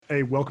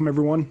Hey, welcome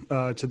everyone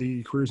to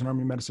the Careers in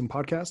Army Medicine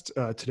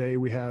podcast. Today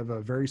we have a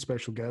very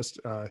special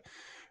guest,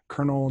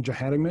 Colonel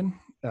Johannigman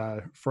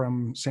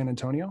from San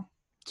Antonio.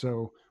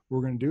 So what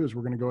we're going to do is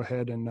we're going to go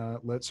ahead and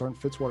let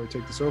Sergeant Fitzwater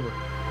take this over.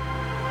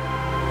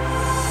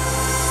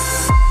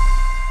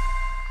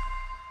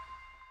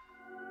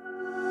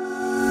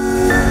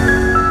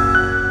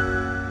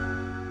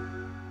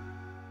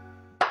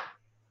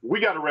 We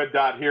got a red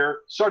dot here.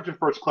 Sergeant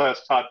First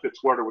Class Todd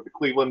Fitzwater with the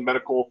Cleveland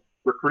Medical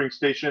Recruiting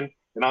Station,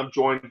 and I'm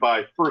joined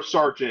by First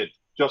Sergeant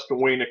Justin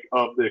Waynick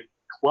of the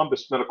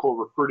Columbus Medical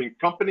Recruiting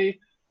Company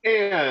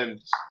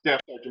and Staff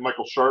Sergeant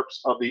Michael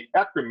Sharps of the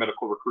Akron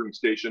Medical Recruiting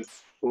Station.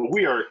 Well,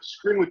 we are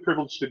extremely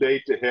privileged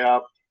today to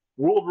have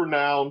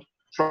world-renowned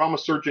trauma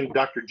surgeon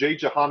Dr. Jay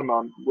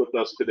Johannigman with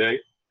us today.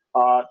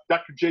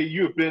 Dr. Jay,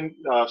 you have been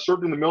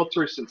served in the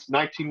military since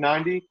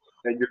 1990,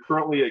 and you're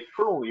currently a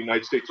colonel in the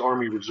United States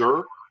Army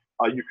Reserve.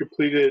 You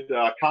completed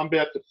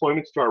combat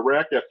deployments to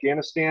Iraq,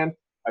 Afghanistan,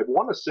 I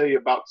want to say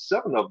about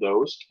 7 of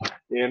those,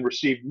 and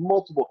received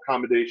multiple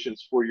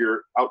commendations for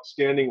your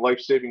outstanding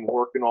life-saving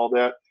work and all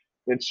that.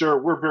 And sir,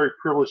 we're very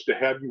privileged to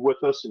have you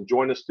with us and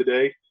join us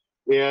today.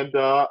 And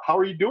how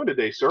are you doing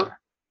today, sir?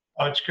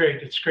 It's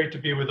great. It's great to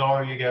be with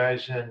all of you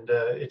guys, and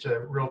it's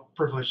a real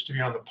privilege to be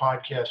on the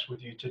podcast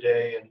with you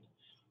today.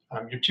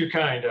 And you're too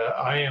kind.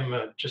 I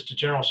am just a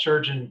general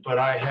surgeon, but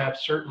I have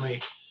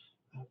certainly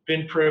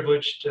been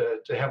privileged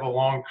to have a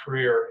long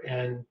career,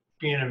 and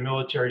being a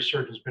military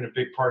surgeon has been a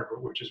big part of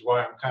it, which is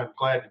why I'm kind of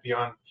glad to be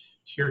on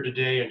here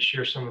today and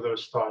share some of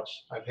those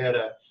thoughts. I've had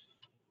a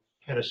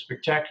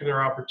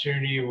spectacular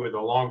opportunity with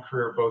a long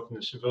career, both in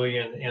the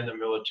civilian and the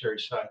military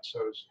side. So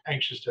I was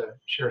anxious to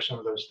share some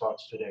of those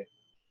thoughts today.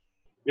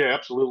 Yeah,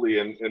 absolutely.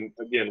 And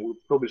again, we're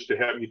privileged to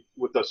have you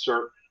with us,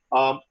 sir.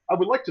 I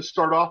would like to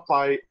start off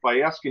by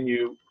asking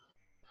you,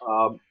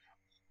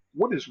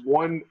 what is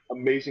one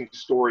amazing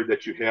story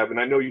that you have? And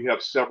I know you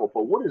have several,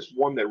 but what is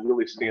one that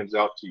really stands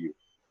out to you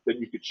that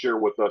you could share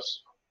with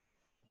us?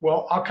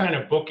 Well, I'll kind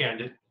of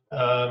bookend it.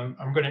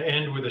 I'm going to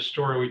end with a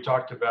story we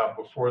talked about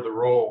before the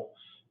roll.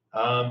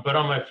 But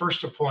on my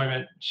first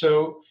deployment,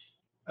 so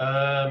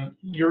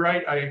you're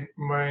right. I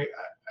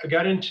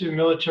got into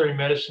military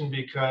medicine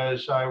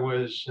because I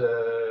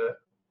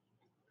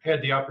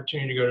had the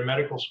opportunity to go to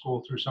medical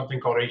school through something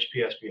called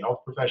HPSP,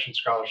 Health Profession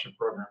Scholarship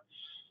Program.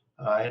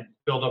 I had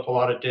built up a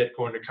lot of debt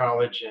going to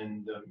college,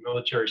 and the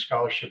military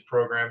scholarship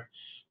program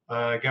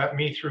got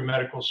me through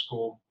medical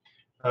school.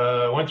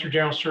 Went through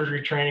general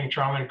surgery training,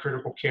 trauma and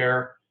critical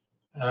care,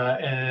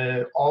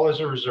 and all as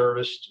a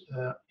reservist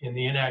in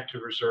the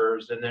inactive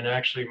reserves. And then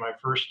actually my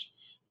first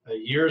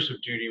years of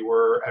duty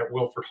were at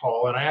Wilford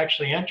Hall, and I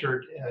actually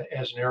entered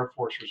as an Air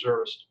Force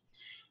reservist.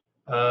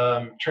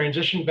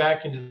 Transitioned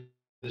back into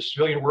the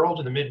civilian world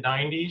in the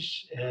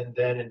mid-90s, and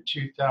then in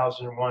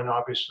 2001,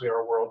 obviously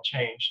our world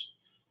changed.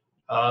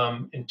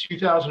 In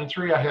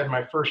 2003, I had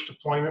my first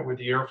deployment with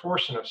the Air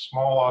Force in a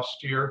small,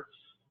 austere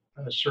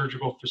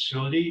surgical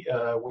facility.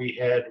 We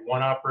had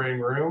one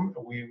operating room.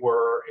 We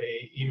were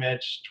a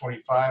EMEDS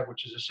 25,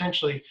 which is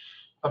essentially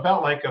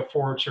about like a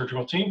forward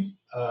surgical team.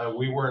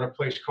 We were in a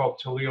place called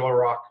Talil,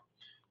 Iraq,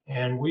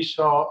 and we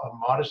saw a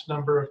modest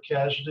number of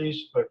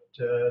casualties, but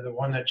the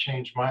one that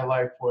changed my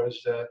life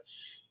was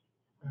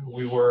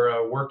we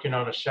were working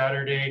on a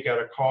Saturday, got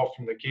a call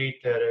from the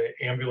gate that an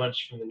ambulance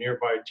from the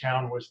nearby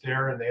town was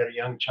there, and they had a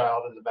young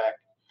child in the back.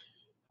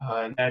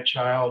 And that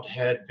child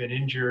had been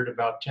injured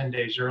about 10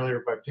 days earlier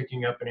by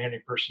picking up an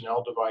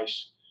anti-personnel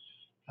device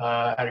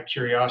out of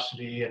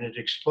curiosity, and it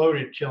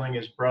exploded, killing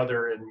his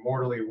brother and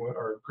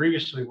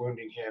grievously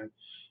wounding him.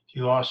 He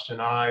lost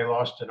an eye,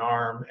 lost an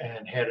arm,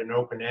 and had an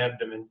open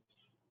abdomen.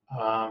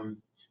 To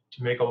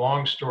make a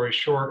long story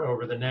short,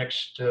 over the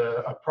next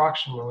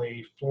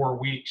approximately 4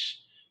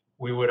 weeks,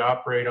 we would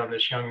operate on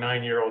this young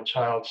 9-year-old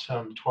child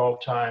some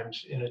 12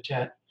 times in a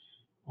tent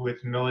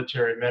with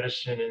military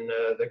medicine and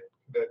the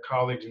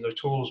colleagues and the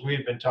tools we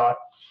had been taught.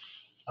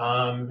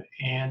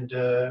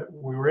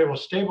 We were able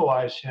to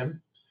stabilize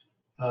him,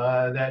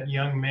 that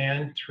young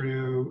man,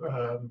 through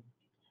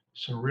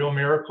some real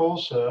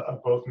miracles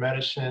of both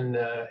medicine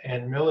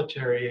and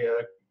military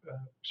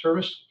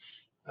service.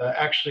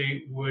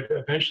 Actually would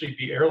eventually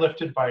be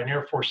airlifted by an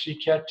Air Force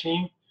CCAT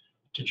team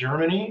to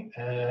Germany,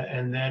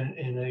 and then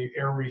in an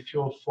air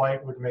refueled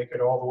flight would make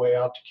it all the way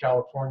out to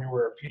California,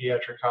 where a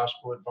pediatric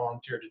hospital had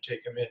volunteered to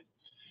take him in.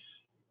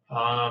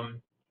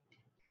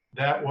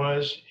 That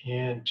was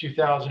in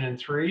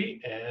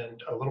 2003,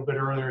 and a little bit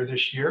earlier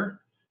this year,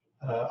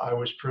 I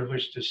was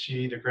privileged to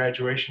see the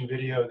graduation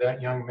video of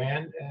that young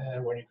man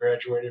when he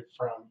graduated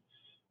from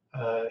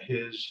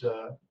his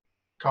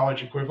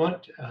college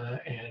equivalent,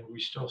 and we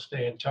still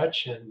stay in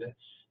touch. And the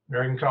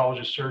American College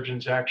of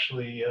Surgeons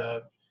actually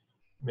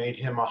made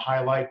him a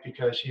highlight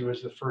because he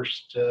was the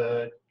first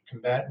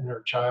combatant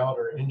or child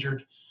or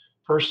injured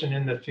person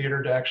in the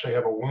theater to actually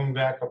have a wound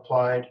vac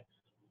applied,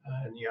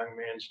 and the young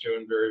man's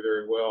doing very,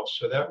 very well.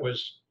 So that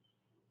was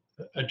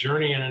a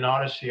journey and an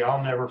odyssey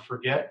I'll never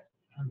forget.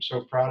 I'm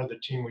so proud of the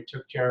team we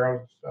took care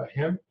of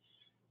him.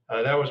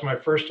 That was my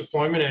first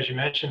deployment. As you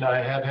mentioned,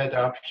 I have had the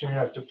opportunity,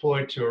 I've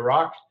deployed to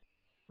Iraq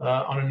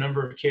on a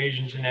number of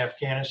occasions, in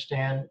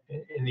Afghanistan,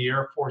 in the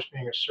Air Force,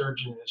 being a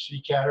surgeon in a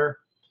sea catter.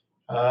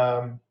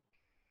 And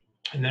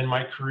then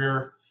my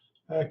career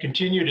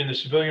continued in the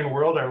civilian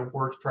world. I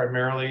worked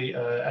primarily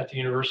at the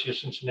University of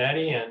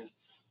Cincinnati, and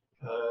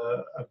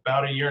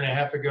about a year and a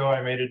half ago,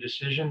 I made a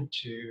decision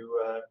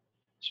to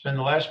spend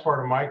the last part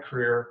of my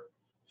career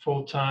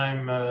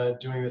full-time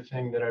doing the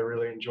thing that I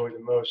really enjoy the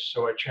most.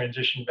 So I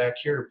transitioned back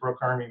here to Brooke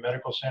Army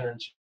Medical Center in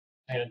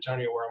San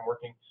Antonio, where I'm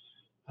working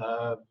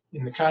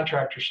in the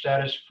contractor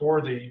status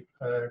for the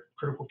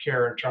critical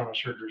care and trauma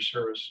surgery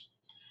service.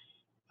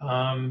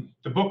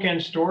 The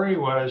bookend story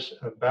was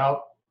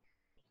about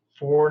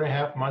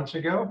 4.5 months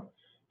ago.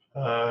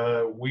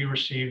 We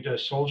received a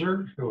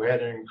soldier who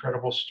had an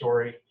incredible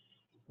story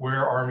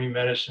where Army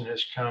medicine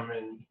has come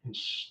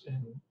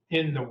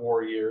in the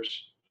war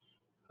years.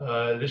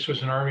 This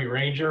was an Army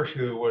Ranger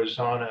who was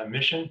on a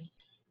mission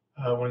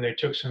when they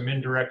took some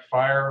indirect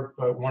fire,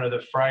 but one of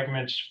the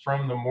fragments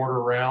from the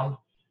mortar round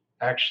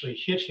actually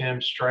hit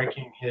him,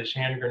 striking his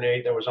hand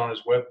grenade that was on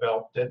his web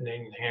belt,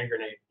 detonating the hand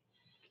grenade.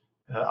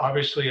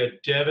 Obviously a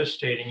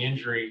devastating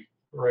injury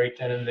right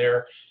then and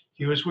there.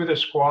 He was with a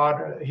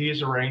squad, he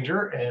is a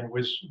Ranger, and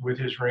was with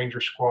his Ranger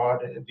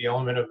squad, the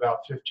element of about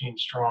 15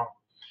 strong.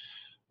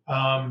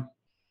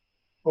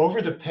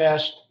 Over the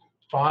past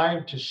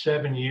 5 to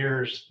 7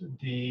 years,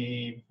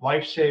 the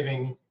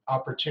life-saving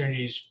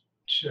opportunities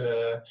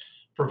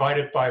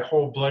provided by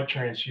whole blood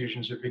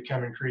transfusions have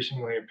become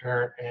increasingly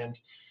apparent, and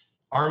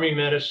Army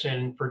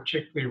medicine,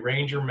 particularly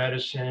Ranger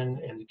medicine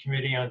and the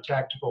Committee on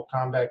Tactical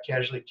Combat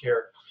Casualty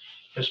Care,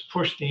 has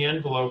pushed the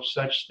envelope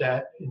such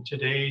that in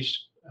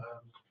today's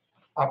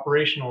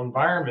operational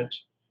environment,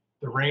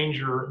 the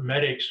Ranger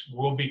medics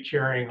will be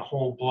carrying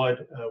whole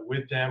blood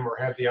with them, or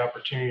have the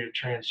opportunity to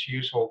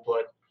transfuse whole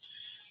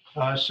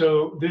blood.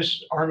 So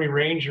this Army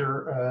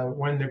Ranger,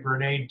 when the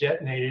grenade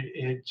detonated,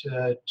 it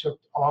took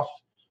off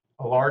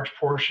a large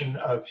portion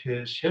of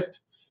his hip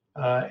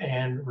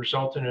and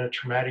resulted in a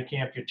traumatic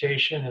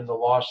amputation and the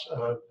loss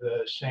of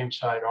the same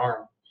side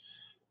arm.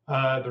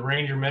 The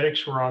Ranger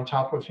medics were on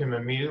top of him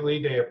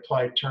immediately. They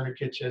applied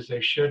tourniquets as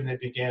they should, and they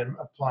began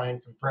applying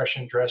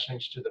compression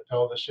dressings to the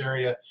pelvis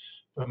area.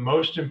 But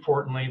most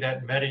importantly,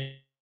 that medic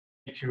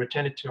who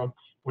attended to him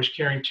was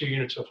carrying 2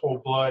 units of whole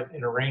blood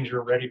in a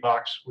Ranger ready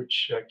box,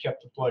 which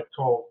kept the blood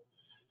cold.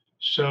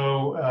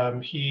 So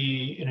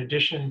he, in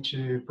addition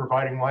to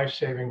providing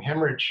life-saving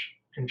hemorrhage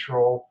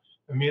control,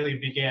 immediately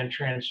began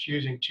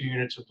transfusing 2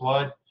 units of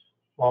blood.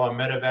 While a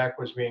medevac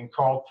was being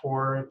called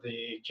for,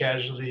 the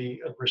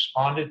casualty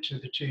responded to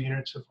the 2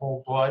 units of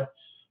whole blood.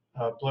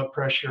 Blood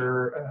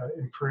pressure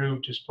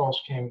improved, his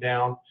pulse came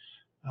down.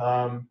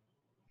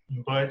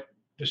 But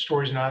the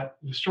story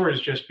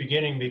is just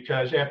beginning,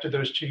 because after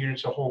those 2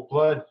 units of whole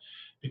blood,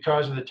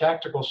 because of the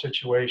tactical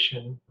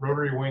situation,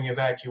 rotary wing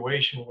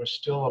evacuation was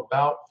still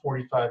about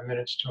 45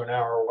 minutes to an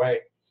hour away.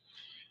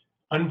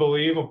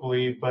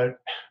 Unbelievably, but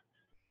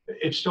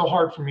it's still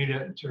hard for me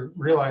to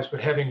realize,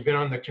 but having been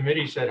on the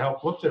committees that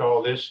helped look at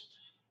all this,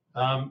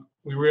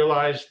 we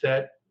realized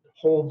that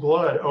whole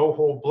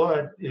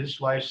blood is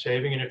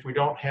life-saving, and if we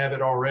don't have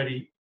it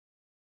already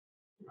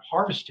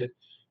harvested,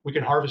 we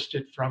can harvest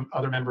it from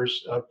other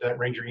members of that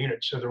Ranger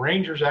unit. So the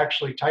Rangers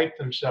actually type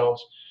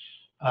themselves,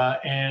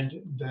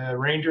 and the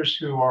Rangers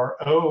who are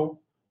O,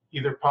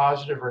 either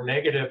positive or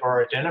negative,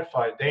 are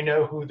identified. They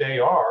know who they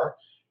are.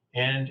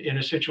 And in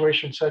a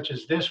situation such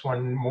as this,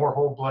 when more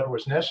whole blood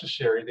was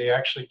necessary, they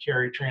actually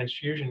carry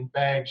transfusion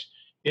bags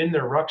in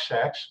their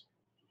rucksacks.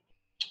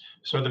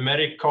 So the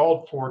medic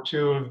called for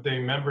 2 of the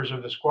members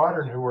of the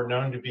squadron who were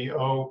known to be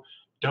O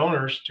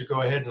donors to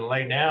go ahead and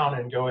lay down,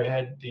 and go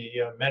ahead.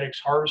 The medics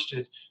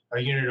harvested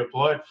a unit of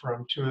blood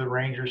from 2 of the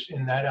Rangers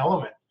in that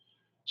element.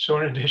 So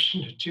in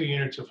addition to 2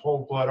 units of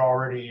whole blood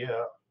already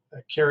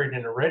carried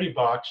in a ready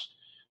box,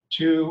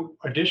 2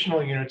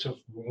 additional units of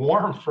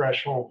warm,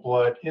 fresh whole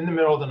blood in the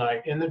middle of the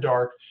night, in the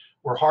dark,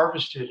 were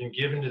harvested and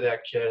given to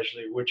that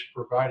casualty, which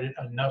provided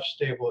enough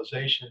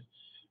stabilization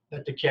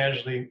that the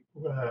casualty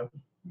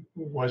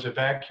was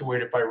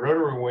evacuated by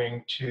rotary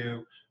wing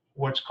to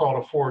what's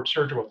called a forward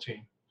surgical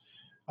team.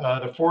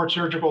 The forward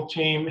surgical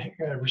team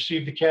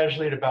received the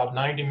casualty at about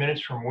 90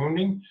 minutes from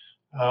wounding.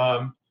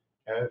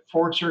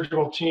 Forward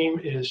surgical team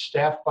is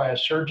staffed by a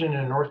surgeon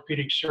and an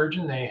orthopedic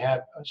surgeon. They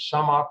have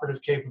some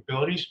operative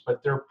capabilities,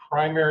 but their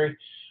primary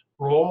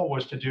role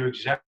was to do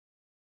exactly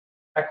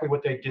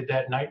what they did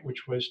that night,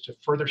 which was to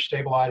further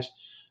stabilize.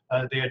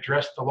 They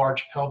addressed the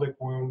large pelvic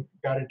wound,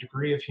 got a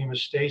degree of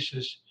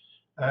hemostasis,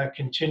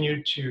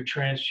 continued to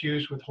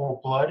transfuse with whole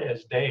blood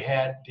as they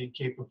had the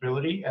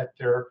capability at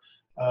their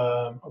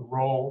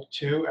role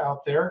 2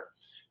 out there.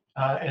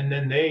 And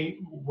then they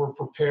were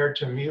prepared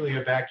to immediately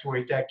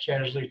evacuate that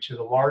casualty to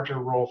the larger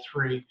role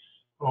 3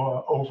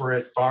 over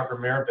at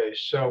Bagram Air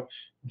Base. So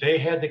they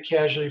had the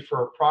casualty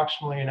for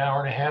approximately 1.5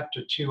 hours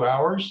to 2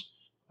 hours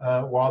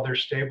while they're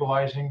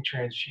stabilizing,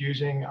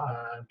 transfusing,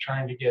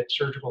 trying to get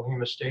surgical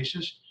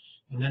hemostasis.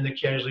 And then the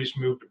casualties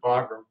moved to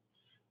Bagram.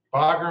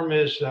 Bagram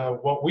is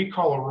what we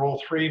call a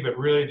Role 3, but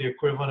really the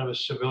equivalent of a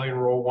civilian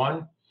Role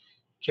 1.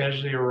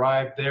 Casualty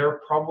arrived there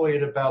probably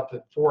at about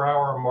the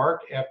 4-hour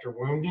mark after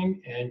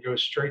wounding and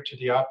goes straight to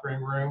the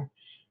operating room,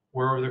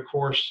 where over the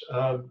course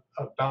of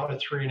about a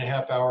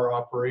 3.5-hour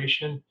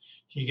operation,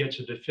 he gets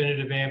a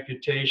definitive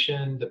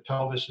amputation, the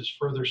pelvis is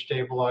further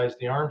stabilized,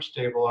 the arm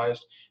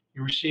stabilized. He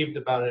received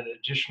about an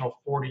additional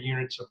 40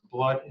 units of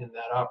blood in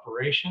that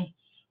operation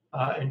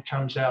and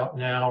comes out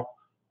now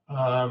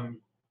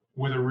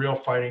with a real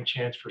fighting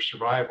chance for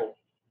survival.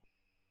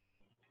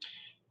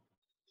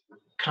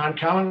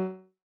 Concomitantly,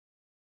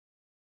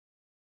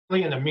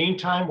 in the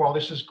meantime, while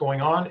this is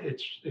going on,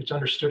 it's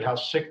understood how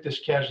sick this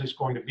casualty is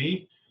going to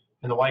be,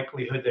 and the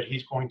likelihood that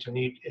he's going to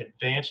need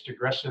advanced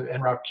aggressive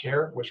en route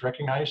care was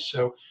recognized.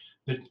 So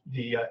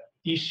the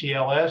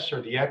ECLS,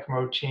 or the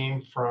ECMO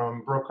team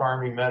from Brooke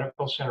Army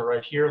Medical Center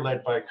right here,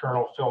 led by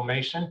Colonel Phil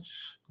Mason,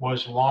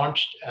 was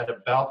launched at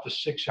about the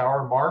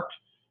 6-hour mark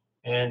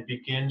and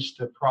begins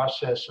the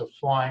process of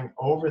flying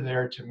over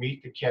there to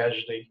meet the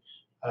casualty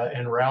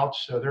en route.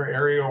 So they're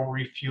aerial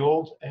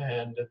refueled,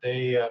 and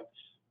they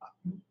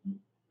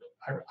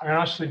I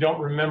honestly don't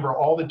remember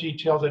all the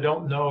details. I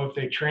don't know if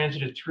they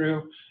transited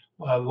through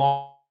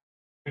long,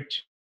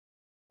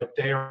 but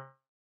they are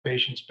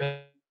patients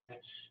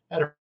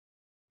at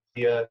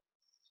a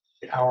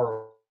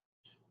hour.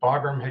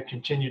 Bagram had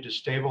continued to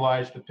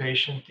stabilize the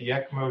patient. The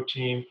ECMO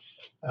team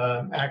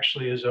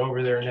actually is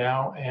over there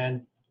now.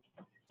 And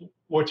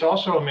what's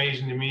also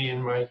amazing to me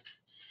in my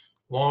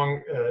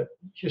long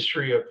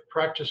history of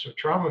practice of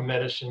trauma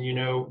medicine, you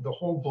know, the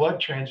whole blood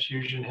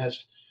transfusion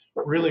has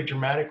really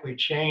dramatically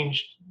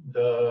changed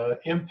the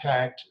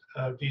impact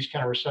of these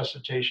kind of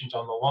resuscitations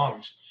on the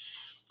lungs.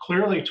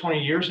 Clearly,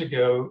 20 years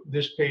ago,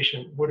 this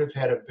patient would have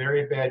had a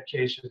very bad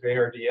case of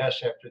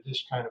ARDS after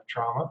this kind of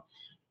trauma.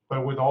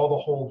 But with all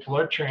the whole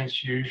blood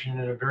transfusion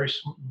and a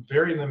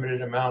very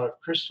limited amount of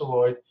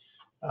crystalloid,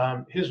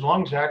 his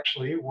lungs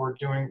actually were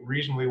doing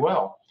reasonably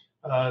well.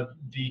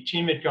 The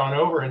team had gone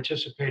over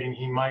anticipating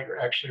he might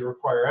actually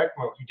require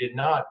ECMO. He did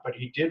not, but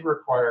he did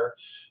require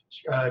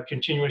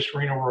continuous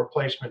renal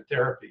replacement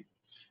therapy.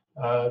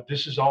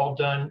 This is all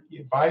done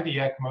by the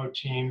ECMO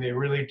team. They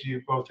really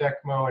do both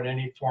ECMO and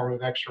any form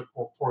of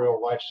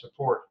extracorporeal life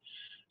support.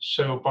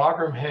 So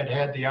Bagram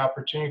had the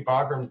opportunity.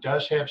 Bagram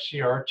does have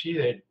CRT.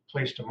 They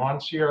placed him on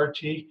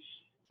CRT,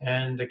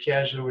 and the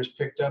casualty was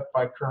picked up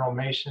by Colonel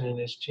Mason and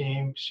his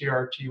team.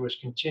 CRT was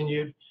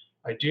continued.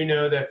 I do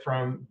know that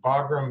from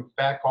Bagram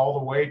back all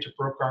the way to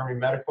Brooke Army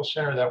Medical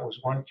Center, that was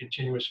one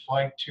continuous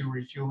flight, 2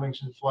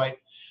 refuelings in flight.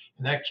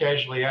 And that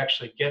casualty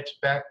actually gets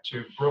back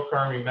to Brooke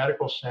Army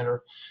Medical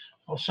Center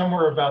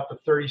somewhere about the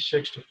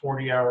 36 to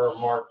 40-hour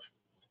mark.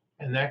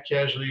 And that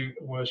casualty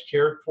was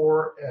cared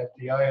for at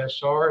the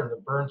ISR and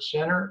the burn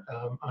center,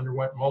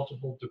 underwent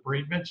multiple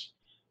debridements,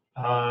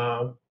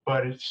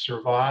 but it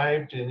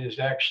survived and is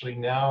actually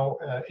now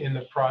in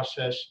the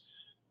process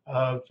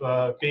of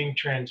being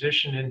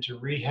transitioned into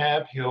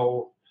rehab.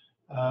 He'll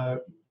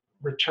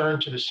return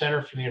to the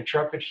Center for the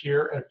Intrepid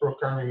here at Brooke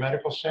Army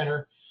Medical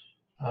Center,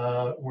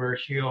 where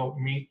he'll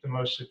meet the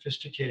most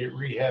sophisticated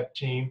rehab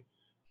team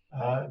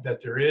that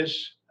there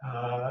is,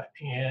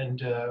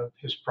 and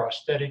his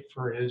prosthetic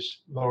for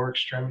his lower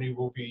extremity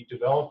will be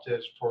developed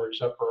as for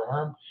his upper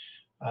arm.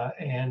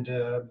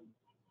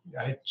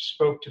 I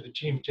spoke to the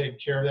team taking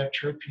care of that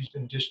troop. He's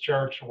been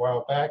discharged a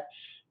while back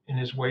and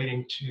is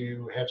waiting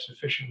to have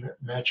sufficient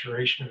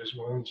maturation of his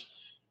wounds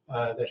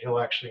that he'll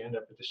actually end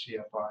up at the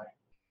CFI.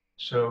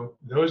 So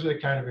those are the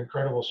kind of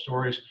incredible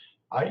stories.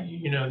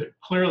 That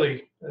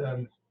clearly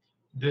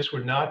this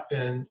would not have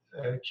been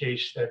a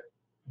case that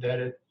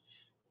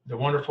the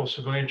wonderful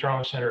civilian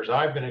trauma centers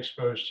I've been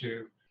exposed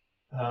to,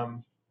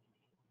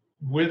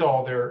 with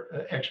all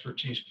their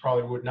expertise,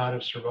 probably would not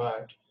have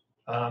survived.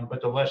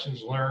 But the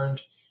lessons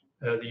learned,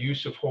 the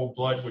use of whole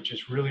blood, which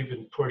has really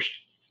been pushed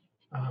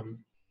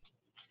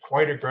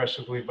quite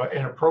aggressively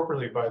and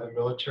appropriately by the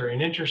military.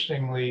 And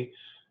interestingly,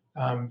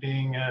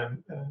 being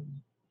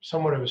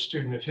somewhat of a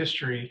student of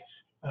history,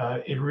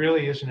 it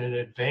really isn't an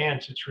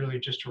advance. It's really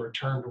just a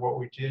return to what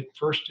we did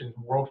first in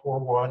World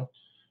War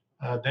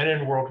I, then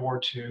in World War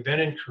II,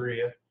 then in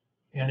Korea,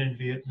 and in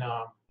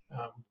Vietnam.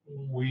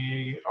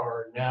 We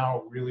are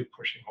now really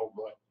pushing whole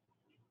blood.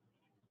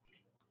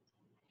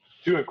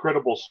 2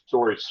 incredible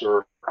stories,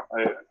 sir.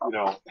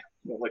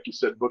 Like you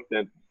said,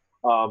 bookend.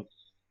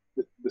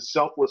 The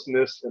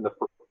selflessness and the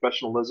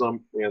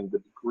professionalism and the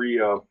degree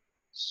of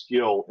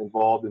skill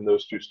involved in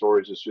those 2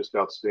 stories is just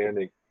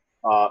outstanding.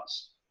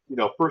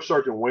 First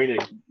Sergeant Waning,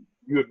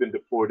 you have been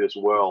deployed as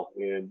well,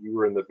 and you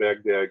were in the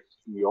Baghdad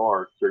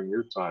ER during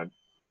your time.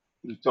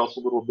 Can you tell us a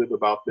little bit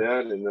about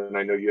that? And then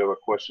I know you have a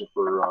question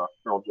for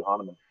Colonel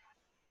Johannigman.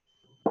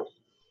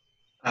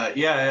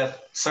 Yeah,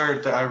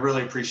 sir, I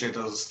really appreciate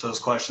those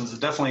questions. It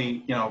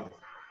definitely,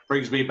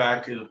 brings me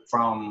back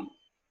from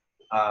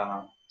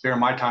during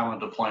my time on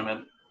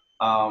deployment.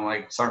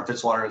 Like Sergeant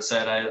Fitzwater had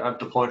said, I've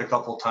deployed a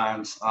couple of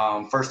times.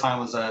 First time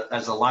was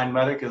as a line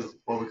medic, is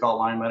what we call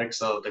line medic.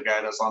 So the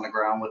guy that's on the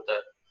ground with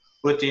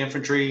with the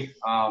infantry.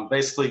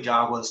 Basically,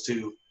 job was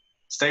to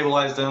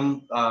stabilize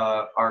them,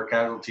 our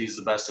casualties,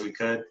 the best that we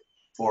could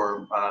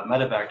for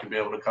medevac to be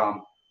able to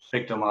come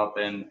pick them up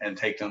and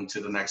take them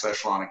to the next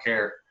echelon of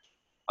care.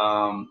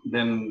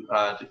 Then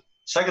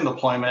second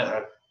deployment,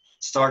 I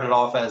started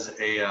off as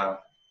a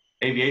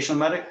aviation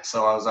medic.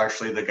 So I was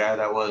actually the guy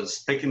that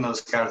was picking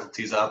those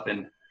casualties up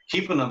and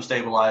keeping them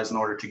stabilized in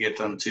order to get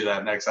them to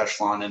that next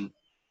echelon and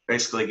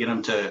basically get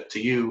them to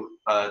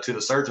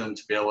the surgeon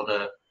to be able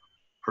to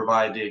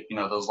provide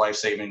those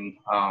life-saving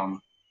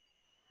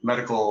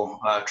medical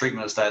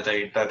treatments that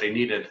they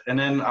needed. And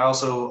then I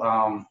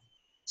also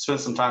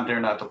spent some time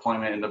during that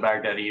deployment in the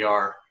Baghdad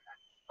ER.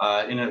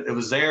 And it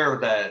was there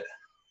that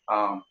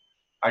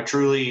I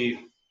truly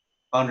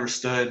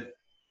understood,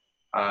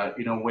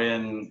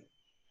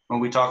 when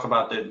we talk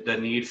about the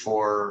need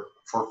for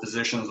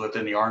physicians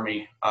within the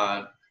Army.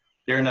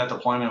 During that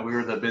deployment, we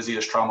were the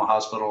busiest trauma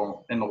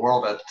hospital in the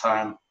world at the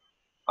time.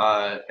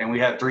 And we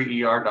had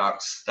 3 ER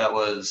docs that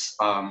was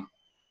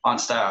on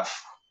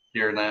staff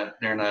during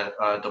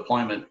that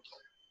deployment.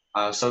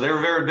 So they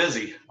were very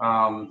busy,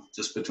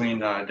 just between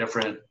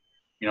different,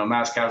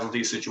 mass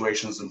casualty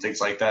situations and things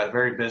like that.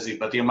 Very busy,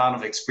 but the amount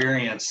of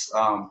experience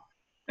and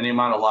the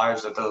amount of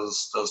lives that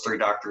those 3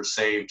 doctors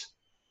saved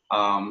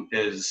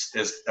is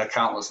a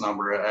countless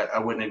number. I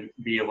wouldn't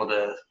be able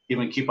to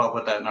even keep up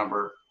with that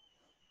number.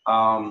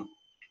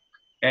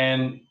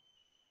 And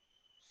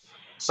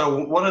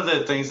so one of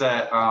the things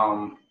that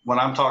when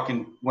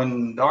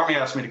the Army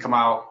asked me to come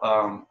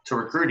out to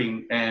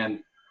recruiting and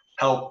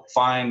help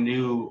find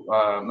new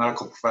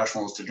medical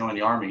professionals to join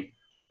the Army,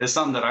 it's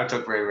something that I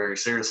took very, very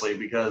seriously,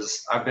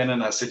 because I've been in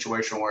that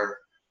situation where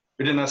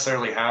we didn't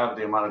necessarily have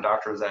the amount of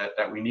doctors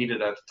that we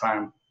needed at the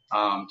time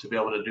to be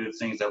able to do the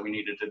things that we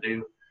needed to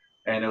do.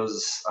 And it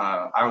was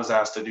I was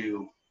asked to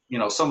do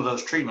some of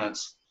those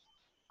treatments.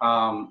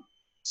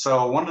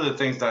 So one of the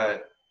things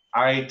that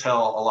I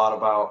tell a lot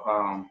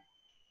about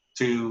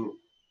to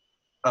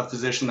a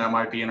physician that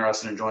might be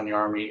interested in joining the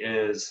Army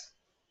is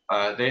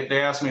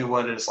they ask me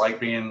what it's like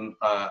being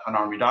an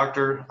Army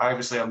doctor.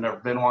 Obviously, I've never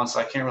been one, so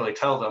I can't really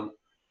tell them.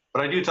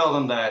 But I do tell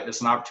them that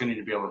it's an opportunity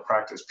to be able to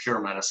practice pure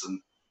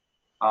medicine.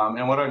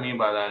 And what I mean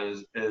by that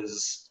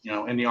is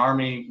in the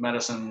Army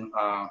medicine,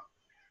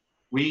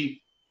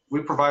 we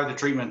provide the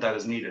treatment that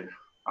is needed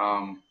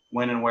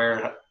when and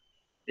where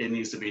it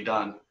needs to be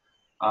done.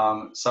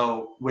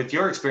 So with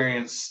your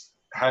experience,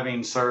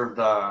 having served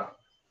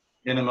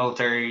in the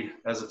military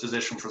as a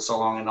physician for so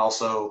long, and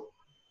also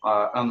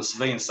on the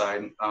civilian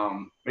side,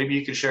 maybe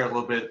you could share a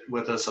little bit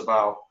with us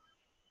about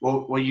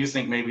what you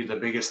think maybe the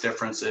biggest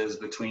difference is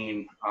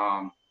between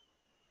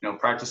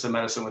practicing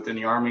medicine within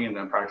the Army and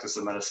then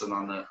practicing medicine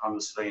on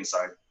the civilian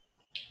side.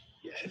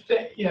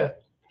 Yeah,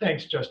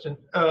 thanks, Justin.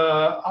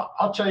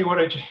 I'll tell you what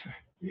it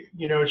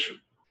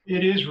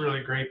is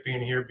really great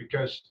being here,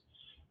 because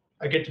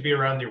I get to be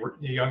around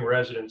the young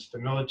residents, the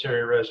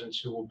military residents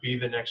who will be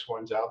the next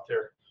ones out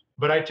there.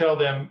 But I tell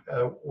them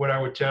what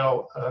I would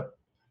tell,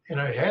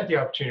 and I had the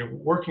opportunity of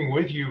working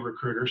with you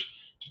recruiters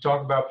to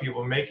talk about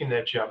people making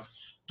that jump.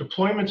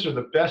 Deployments are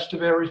the best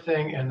of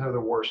everything, and they're the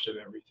worst of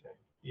everything.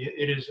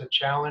 It is a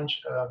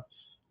challenge.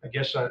 I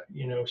guess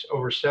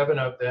over 7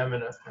 of them,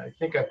 and I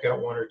think I've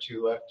got 1 or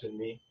 2 left in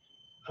me.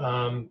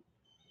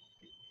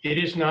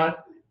 It's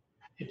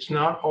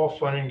not all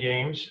fun and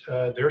games.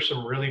 There's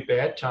some really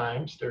bad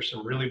times. There's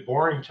some really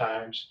boring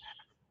times.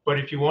 But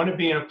if you want to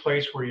be in a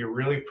place where you're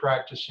really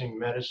practicing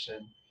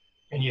medicine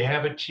and you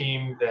have a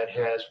team that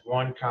has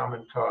one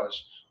common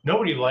cause,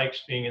 nobody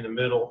likes being in the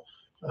middle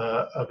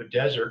of a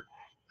desert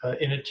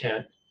in a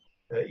tent,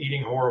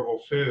 eating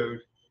horrible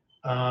food.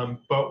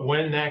 But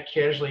when that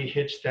casualty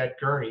hits that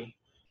gurney,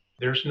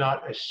 there's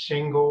not a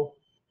single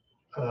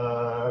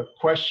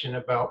question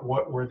about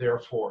what we're there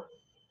for.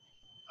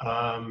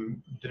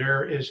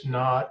 There is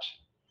not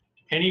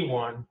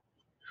anyone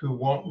who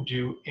won't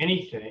do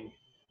anything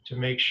to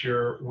make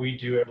sure we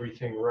do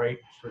everything right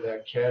for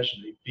that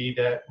casualty, be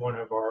that one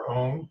of our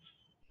own,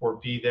 or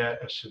be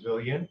that a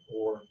civilian,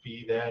 or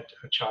be that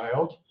a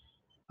child.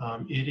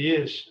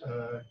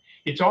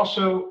 It's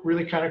also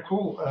really kind of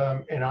cool.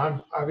 And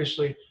I'm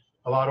obviously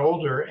a lot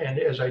older, and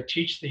as I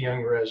teach the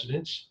young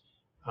residents,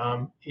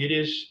 I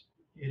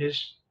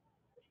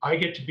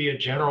get to be a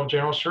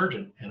general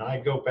surgeon, and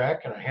I go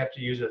back and I have to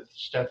use a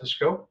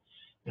stethoscope,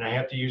 and I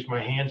have to use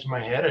my hands and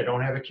my head. I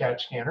don't have a CAT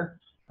scanner.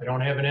 I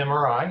don't have an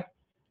MRI.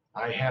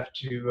 I have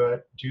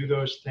to do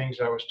those things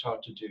I was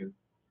taught to do.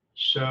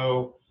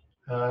 So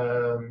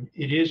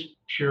it is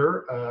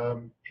pure,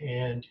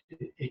 and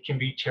it can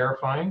be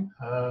terrifying,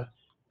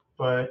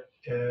 but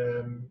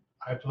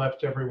I've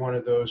left every one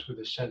of those with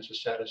a sense of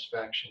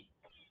satisfaction.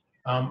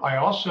 I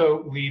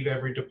also leave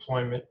every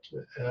deployment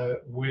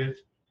with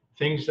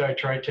things that I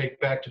try to take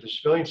back to the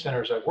civilian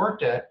centers I've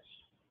worked at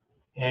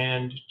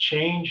and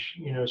change,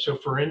 so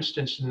for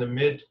instance, in the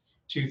mid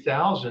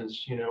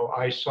 2000s,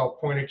 I saw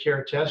point of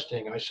care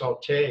testing, I saw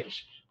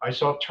tags, I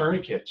saw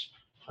tourniquets,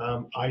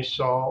 I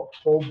saw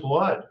whole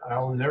blood.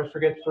 I'll never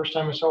forget the first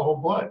time I saw whole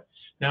blood.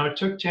 Now, it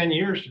took 10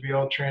 years to be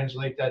able to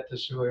translate that to the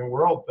civilian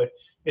world, but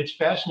it's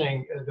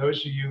fascinating.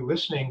 Those of you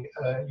listening,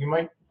 you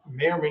may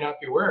or may not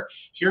be aware,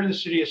 here in the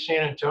city of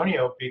San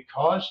Antonio,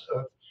 because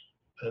of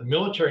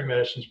military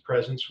medicine's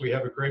presence, we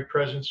have a great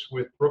presence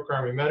with Brooke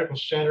Army Medical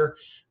Center,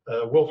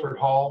 Wilford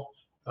Hall,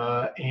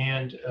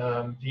 and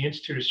the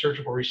Institute of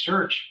Surgical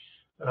Research.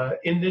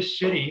 In this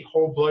city,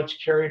 whole blood's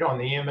carried on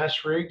the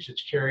EMS rigs,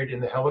 it's carried in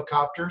the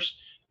helicopters,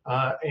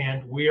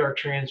 and we are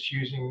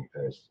transfusing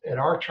at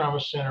our trauma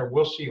center.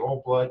 We'll see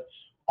whole blood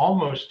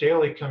almost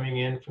daily coming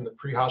in from the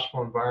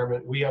pre-hospital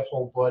environment. We have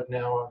whole blood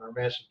now on our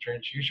massive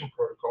transfusion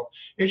protocol.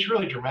 It's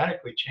really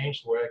dramatically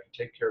changed the way I can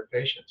take care of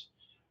patients.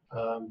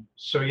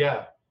 So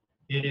yeah,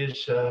 it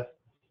is.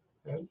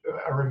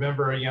 I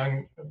remember a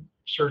young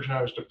surgeon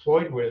I was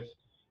deployed with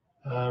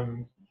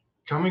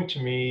coming to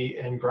me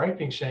and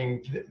griping,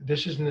 saying,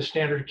 "This isn't the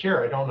standard of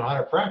care. I don't know how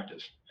to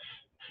practice."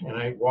 And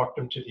I walked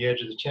him to the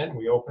edge of the tent, and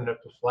we opened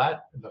up the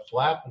flap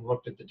and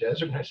looked at the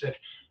desert, and I said,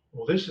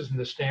 "Well, this isn't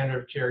the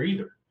standard of care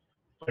either,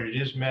 but it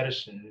is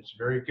medicine. It's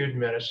very good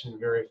medicine,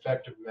 very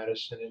effective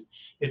medicine, and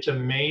it's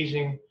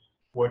amazing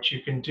what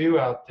you can do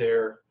out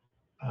there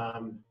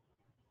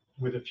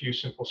with a few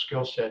simple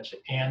skill sets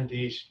and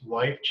these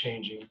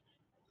life-changing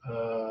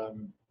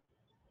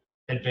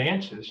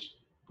advances,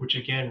 which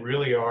again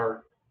really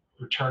are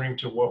returning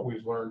to what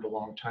we've learned a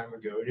long time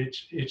ago.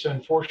 It's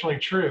unfortunately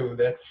true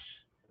that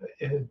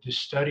the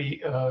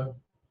study of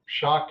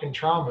shock and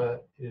trauma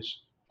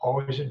is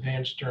always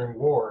advanced during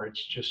war.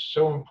 It's just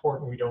so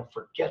important we don't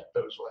forget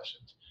those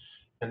lessons.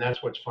 And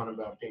that's what's fun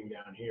about being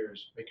down here,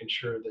 is making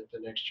sure that the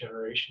next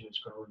generation is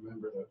going to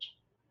remember those.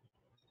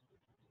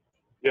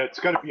 Yeah, it's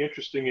got to be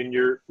interesting in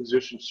your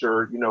position,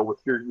 sir, you know, with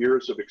your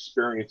years of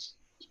experience,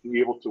 to be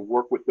able to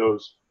work with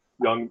those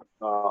young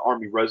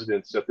Army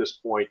residents at this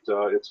point.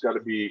 It's got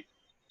to be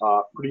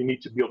pretty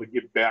neat to be able to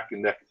give back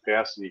in that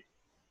capacity,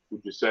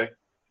 would you say?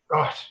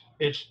 Oh,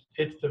 it's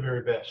the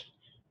very best.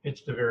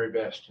 It's the very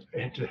best.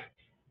 And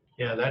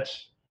yeah,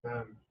 that's,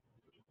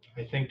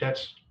 I think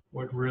that's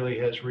what really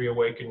has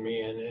reawakened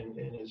me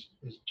and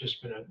has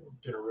just been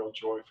a real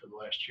joy for the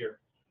last year.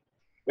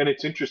 And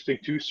it's interesting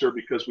too, sir,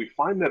 because we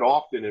find that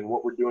often in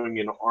what we're doing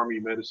in Army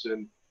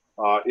medicine,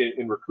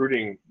 in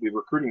recruiting, the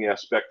recruiting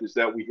aspect is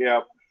that we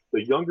have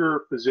the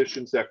younger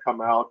physicians that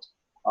come out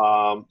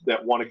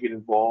that want to get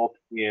involved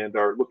and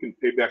are looking to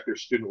pay back their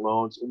student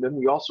loans. And then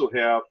we also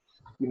have,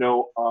 you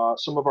know,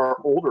 some of our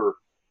older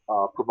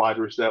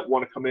providers that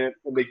want to come in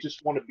and they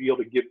just want to be able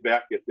to give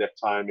back at that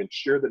time and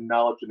share the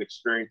knowledge and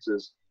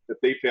experiences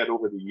that they've had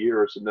over the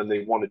years, and then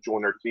they want to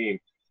join our team.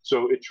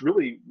 So it's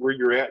really where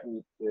you're at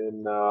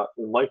in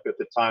life at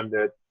the time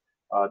that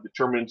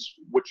determines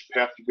which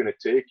path you're going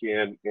to take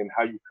and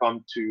how you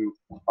come to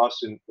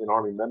us in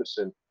Army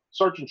medicine.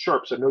 Sergeant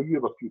Sharps, I know you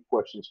have a few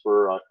questions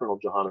for Colonel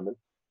Johannigman.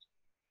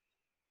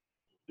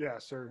 Yeah,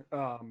 sir.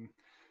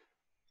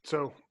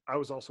 So I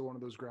was also one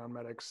of those ground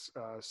medics,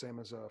 same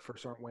as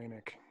First Sergeant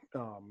Wainick.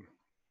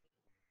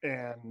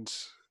 And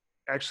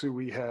actually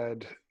we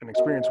had an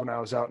experience when I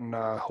was out in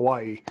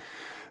Hawaii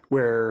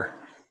where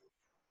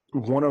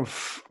one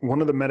of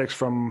the medics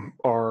from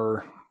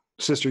our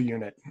sister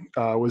unit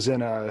was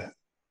in a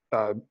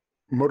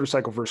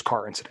motorcycle versus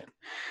car incident.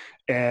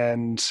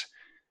 And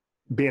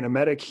being a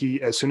medic,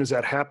 as soon as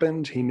that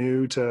happened, he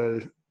knew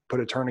to put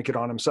a tourniquet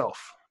on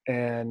himself.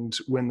 And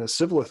when the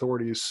civil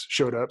authorities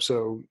showed up,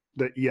 so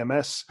the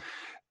EMS,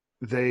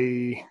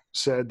 they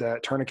said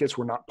that tourniquets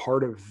were not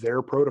part of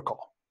their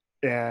protocol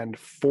and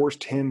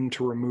forced him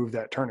to remove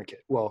that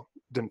tourniquet. Well,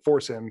 didn't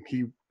force him.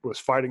 He was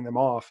fighting them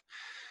off.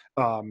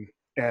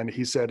 And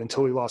he said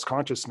until he lost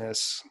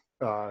consciousness,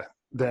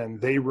 then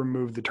they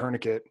removed the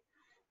tourniquet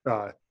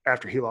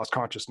after he lost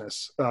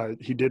consciousness.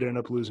 He did end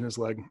up losing his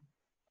leg.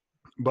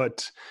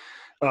 But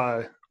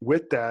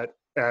with that,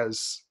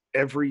 as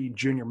every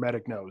junior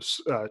medic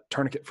knows,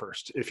 tourniquet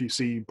first. If you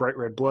see bright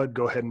red blood,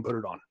 go ahead and put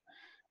it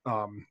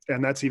on.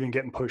 And that's even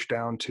getting pushed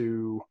down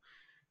to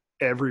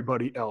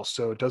everybody else.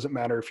 So it doesn't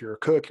matter if you're a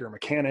cook, you're a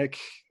mechanic,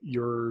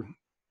 you're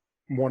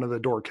one of the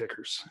door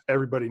kickers.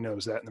 Everybody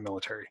knows that in the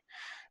military.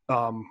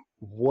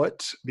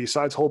 What,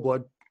 besides whole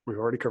blood, we've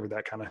already covered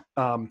that kind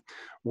of,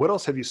 what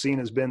else have you seen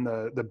has been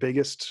the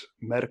biggest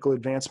medical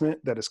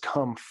advancement that has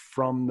come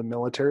from the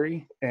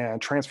military and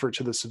transferred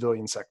to the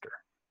civilian sector?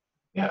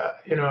 Yeah,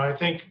 you know, I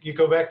think you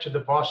go back to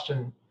the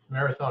Boston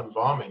Marathon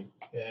bombing,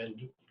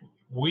 and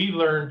we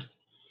learned,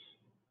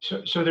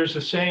 so there's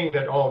a saying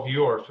that all of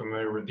you are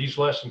familiar with: these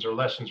lessons are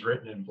lessons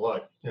written in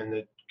blood. And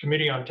the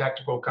Committee on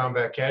Tactical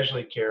Combat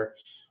Casualty Care,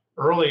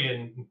 early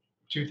in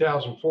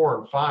 2004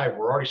 and 5,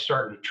 we're already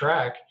starting to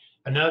track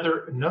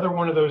another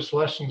one of those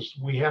lessons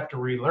we have to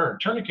relearn.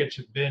 Tourniquets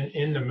have been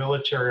in the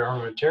military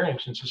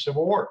armamentarium since the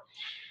Civil War.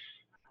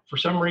 For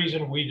some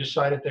reason, we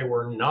decided they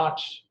were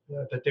not,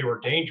 that they were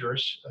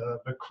dangerous,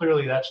 but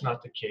clearly that's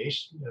not the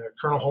case.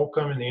 Colonel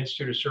Holcomb in the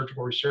Institute of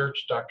Surgical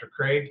Research,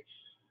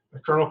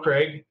 Colonel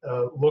Craig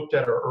looked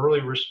at our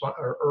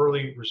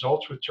early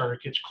results with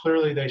tourniquets.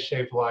 Clearly they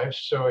saved lives.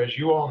 So as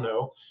you all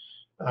know,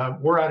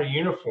 we're out of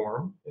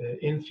uniform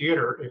in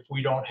theater if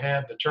we don't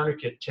have the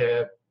tourniquet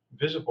tab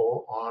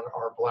visible on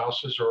our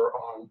blouses or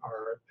on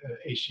our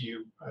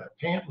ACU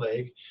pant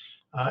leg.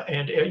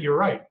 And you're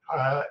right.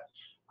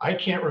 I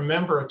can't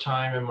remember a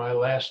time in my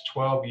last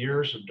 12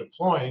 years of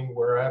deploying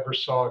where I ever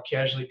saw a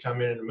casualty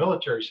come in a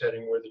military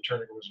setting where the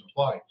tourniquet was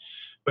applied.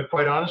 But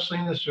quite honestly,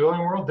 in the civilian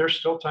world, there's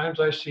still times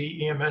I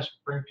see EMS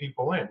bring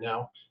people in.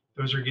 Now,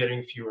 those are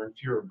getting fewer and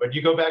fewer. But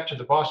you go back to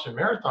the Boston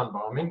Marathon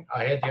bombing,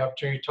 I had the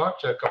opportunity to talk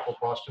to a couple of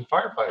Boston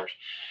firefighters.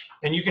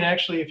 And you can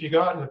actually, if you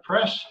go out in the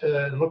press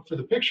and look for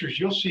the pictures,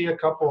 you'll see a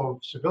couple of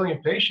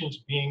civilian patients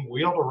being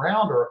wheeled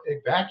around or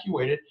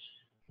evacuated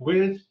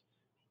with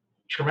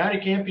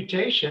traumatic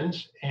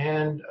amputations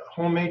and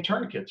homemade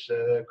tourniquets,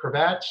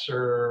 cravats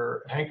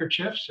or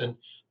handkerchiefs, and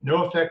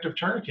no effective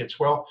tourniquets.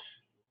 Well,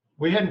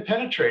 we hadn't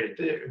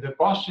penetrated. The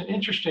Boston,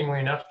 interestingly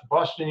enough, the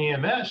Boston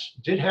EMS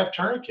did have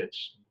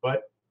tourniquets,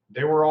 but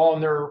they were all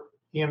in their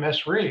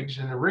EMS rigs,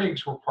 and the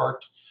rigs were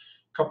parked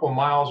a couple of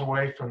miles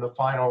away from the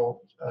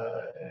final,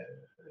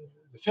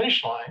 the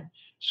finish line.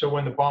 So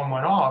when the bomb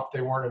went off,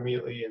 they weren't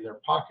immediately in their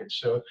pockets.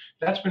 So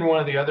that's been one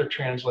of the other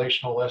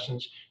translational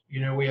lessons. You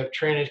know, we have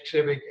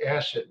tranexamic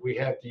acid. We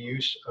have the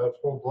use of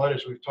whole blood,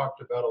 as we've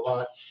talked about a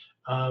lot.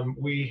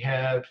 We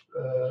have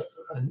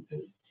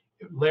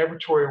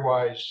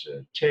laboratory-wise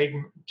TAG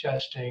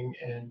testing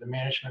and the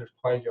management of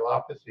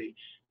coagulopathy.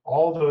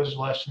 All those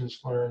lessons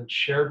learned,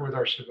 shared with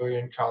our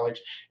civilian colleagues.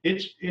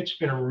 It's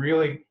been a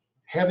really,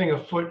 having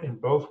a foot in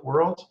both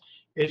worlds,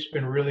 it's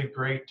been really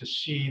great to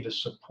see the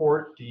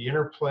support, the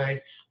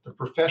interplay. The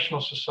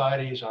professional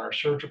societies in our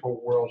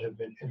surgical world have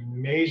been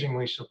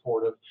amazingly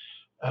supportive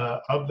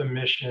of the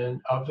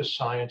mission, of the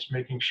science,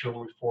 making sure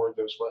we forward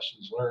those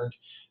lessons learned,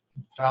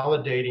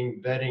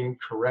 validating, vetting,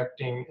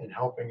 correcting, and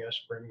helping us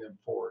bring them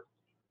forward.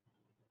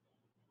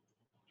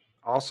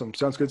 Awesome.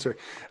 Sounds good, sir.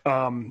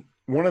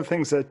 One of the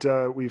things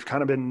that we've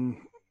kind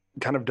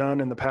of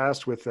done in the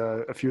past with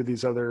a few of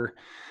these other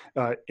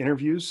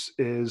interviews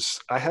is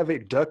I have a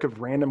duck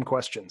of random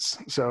questions.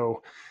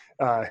 So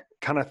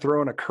kind of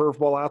throwing a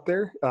curveball out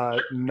there,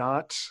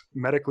 not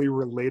medically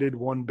related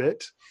one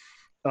bit,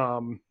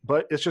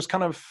 but it's just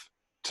kind of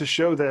to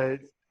show that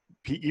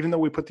even though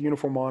we put the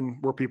uniform on,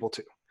 we're people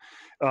too.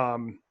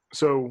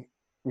 So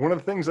one of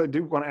the things I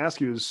do want to ask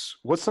you is,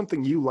 what's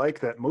something you like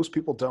that most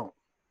people don't?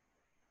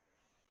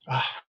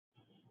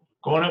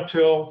 Going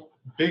uphill,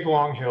 big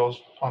long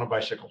hills on a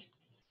bicycle.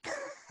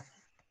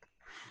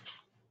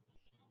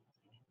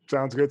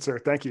 Sounds good, sir.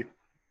 Thank you.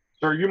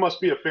 Sir, you must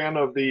be a fan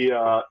of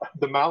the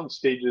mountain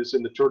stages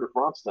in the Tour de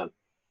France then.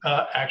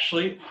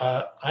 Actually,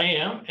 I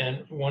am,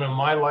 and one of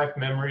my life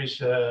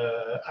memories,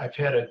 I've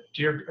had a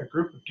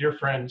group of dear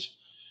friends.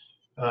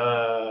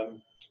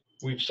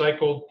 We've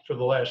cycled for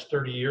the last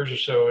 30 years or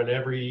so, and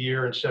every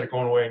year, instead of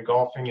going away and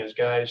golfing as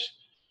guys,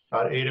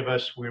 about 8 of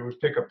us, we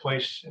would pick a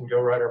place and go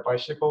ride our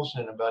bicycles.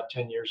 And about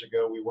 10 years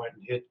ago, we went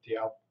and hit the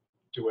Alpe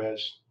d'Huez,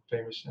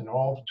 famous, and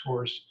all the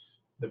tours,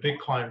 the big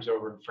climbs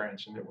over in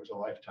France, and it was a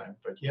lifetime.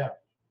 But yeah.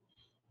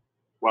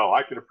 Well,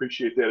 I can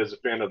appreciate that as a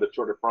fan of the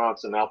Tour de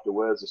France and Alpe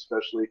d'Huez,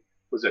 especially.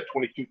 Was that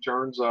 22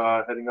 turns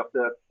heading up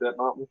that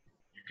mountain?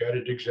 You got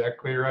it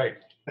exactly right.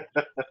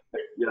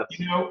 Yes.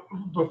 You know,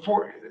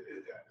 before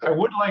I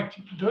would like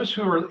those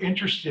who are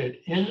interested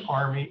in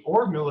Army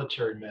or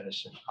military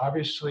medicine.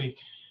 Obviously,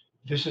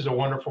 this is a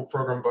wonderful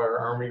program by our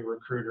Army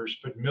recruiters,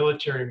 but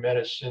military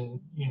medicine,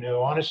 you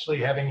know, honestly,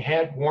 having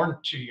worn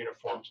 2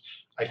 uniforms,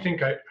 I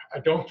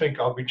don't think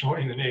I'll be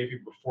joining the Navy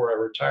before I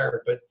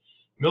retire, but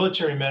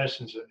military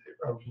medicine's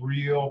a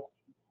real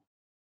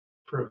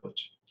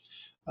privilege.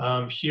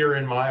 Here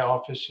in my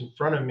office in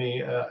front of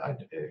me, I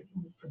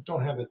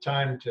don't have the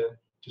time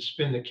to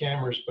spin the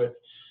cameras, but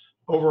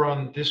over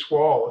on this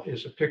wall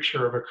is a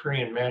picture of a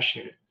Korean MASH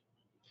unit.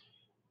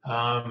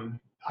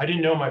 I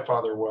didn't know my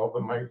father well,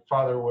 but my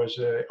father was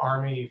an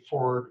Army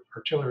forward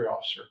artillery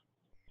officer.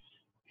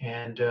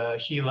 And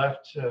he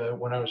left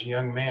when I was a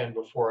young man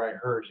before I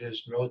heard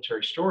his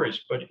military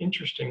stories. But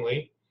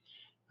interestingly,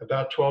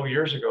 about 12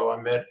 years ago,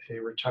 I met a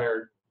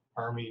retired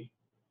Army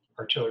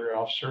artillery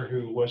officer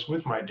who was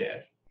with my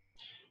dad.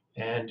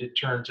 And it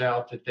turns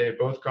out that they had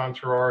both gone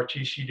through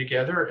ROTC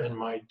together, and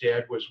my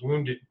dad was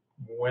wounded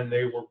when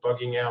they were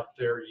bugging out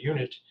their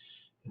unit.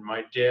 And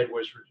my dad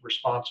was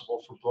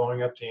responsible for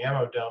blowing up the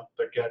ammo dump,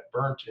 but got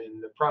burnt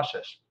in the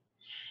process.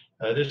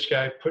 This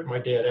guy put my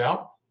dad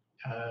out,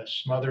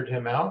 smothered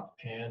him out,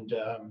 and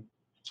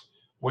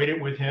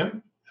waited with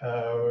him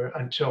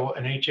until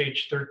an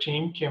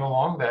HH-13 came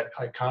along, that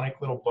iconic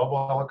little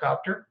bubble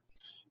helicopter,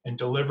 and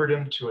delivered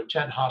him to a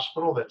tent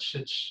hospital that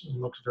sits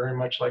and looks very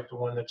much like the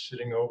one that's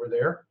sitting over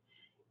there.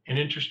 And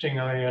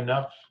interestingly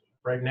enough,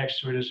 right next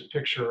to it is a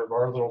picture of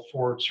our little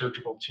forward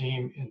surgical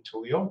team in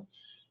Toledo.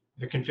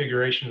 The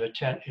configuration of the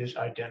tent is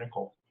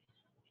identical.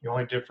 The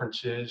only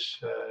difference is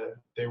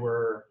they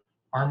were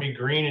Army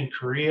green in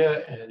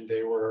Korea, and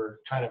they were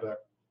kind of a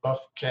buff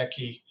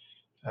khaki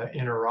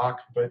in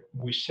Iraq, but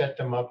we set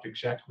them up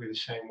exactly the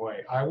same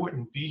way. I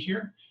wouldn't be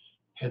here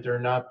had there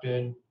not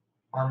been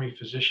Army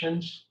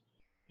physicians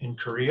in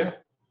Korea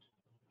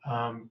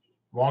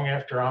Long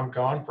after I'm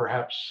gone,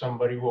 perhaps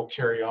somebody will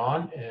carry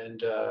on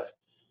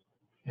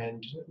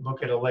and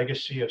look at a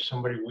legacy of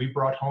somebody we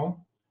brought home.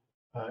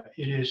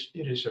 It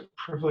is a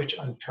privilege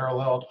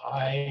unparalleled.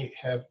 I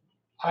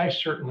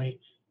certainly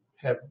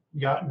have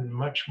gotten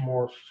much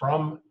more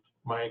from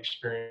my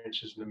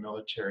experiences in the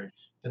military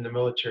than the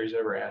military's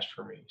ever asked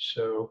for me.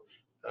 So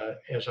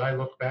as I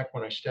look back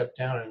when I step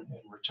down and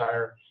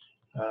retire,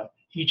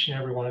 each and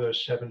every one of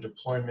those 7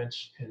 deployments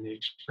and the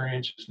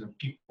experiences and the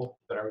people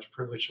that I was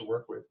privileged to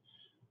work with,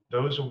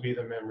 those will be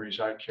the memories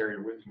I carry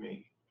with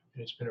me.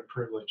 And it's been a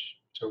privilege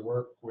to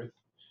work with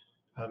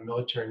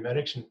military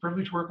medics and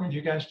privilege working with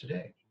you guys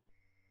today.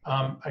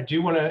 I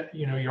do want to,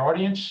 your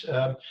audience,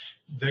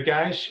 the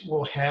guys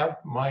will have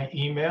my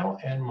email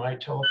and my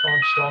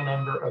telephone cell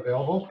number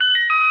available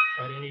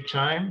at any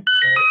time.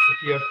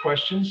 If you have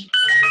questions,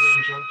 I really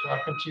enjoy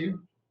talking to you.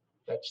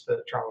 That's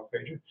the trauma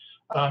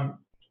pager.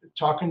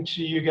 Talking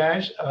to you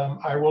guys,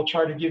 I will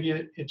try to give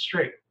you it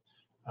straight.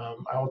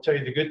 I will tell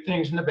you the good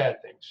things and the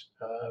bad things.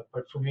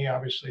 But for me,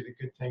 obviously, the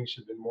good things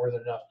have been more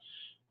than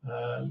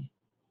enough.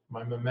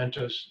 My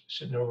mementos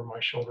sitting over my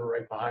shoulder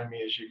right behind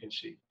me, as you can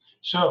see.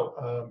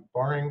 So,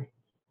 barring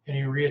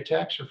any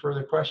reattacks or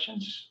further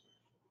questions.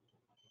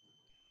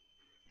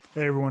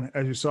 Hey, everyone.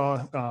 As you saw,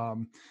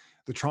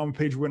 the trauma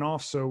page went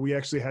off, so we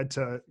actually had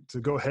to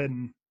go ahead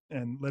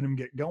and let him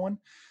get going.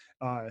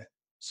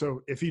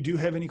 So if you do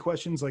have any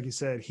questions, like you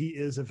said, he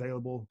is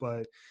available,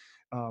 but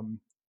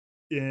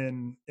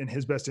in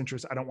his best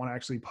interest, I don't want to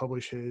actually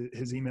publish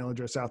his email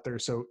address out there.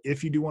 So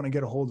if you do want to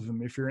get a hold of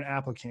him, if you're an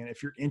applicant,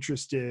 if you're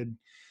interested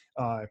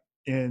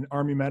in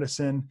Army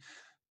medicine,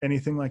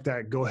 anything like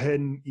that, go ahead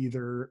and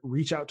either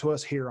reach out to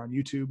us here on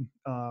YouTube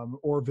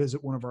or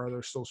visit one of our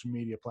other social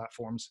media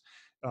platforms.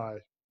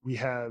 We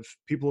have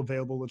people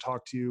available to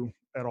talk to you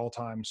at all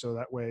times, so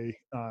that way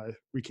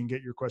we can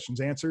get your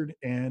questions answered.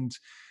 And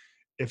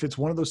if it's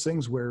one of those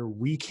things where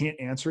we can't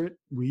answer it,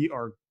 we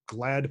are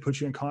glad to put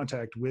you in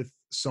contact with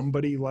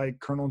somebody like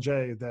Colonel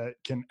Jay that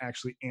can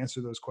actually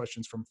answer those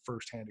questions from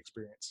firsthand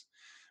experience.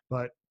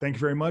 But thank you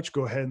very much.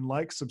 Go ahead and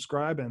like,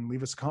 subscribe, and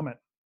leave us a comment.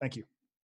 Thank you.